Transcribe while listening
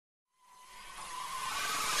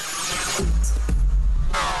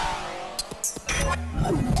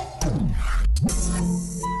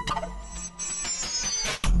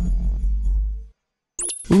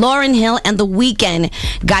Lauryn Hill and The Weeknd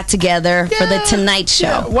got together for the Tonight Show.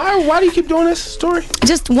 Yeah. Why do you keep doing this story?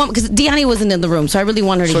 Just one, because Deani wasn't in the room, so I really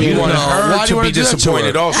want her to hear it. So you want her to be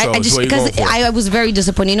disappointed also? Because I was very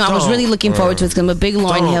disappointed. You know, I was really looking forward to it because I'm a big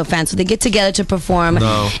Lauryn Hill fan. So they get together to perform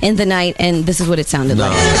in the night, and this is what it sounded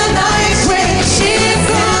like. In the night when she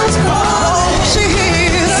comes home, she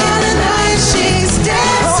hears. In the night she's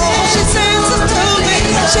dancing. She dances to me.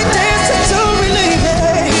 She dances to relieve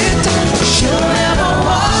it. She'll never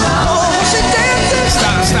walk home. She dances.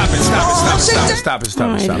 Stop it.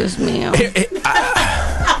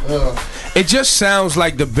 It just sounds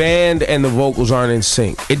like the band and the vocals aren't in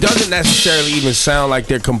sync. It doesn't necessarily even sound like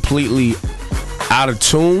they're completely out of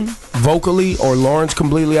tune vocally, or Lauren's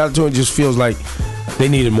completely out of tune. It just feels like they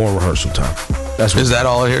needed more rehearsal time. Is that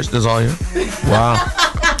all here? Is all here? Wow.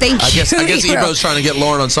 Thank you. I guess Ebro's trying to get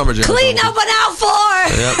Lauryn on Summer Jam. Clean up an out floor.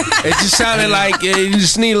 Yep. It just sounded like you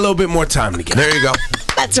just need a little bit more time to get. There you go.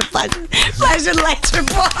 That's a pleasure. Pleasure, Let's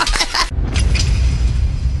Report.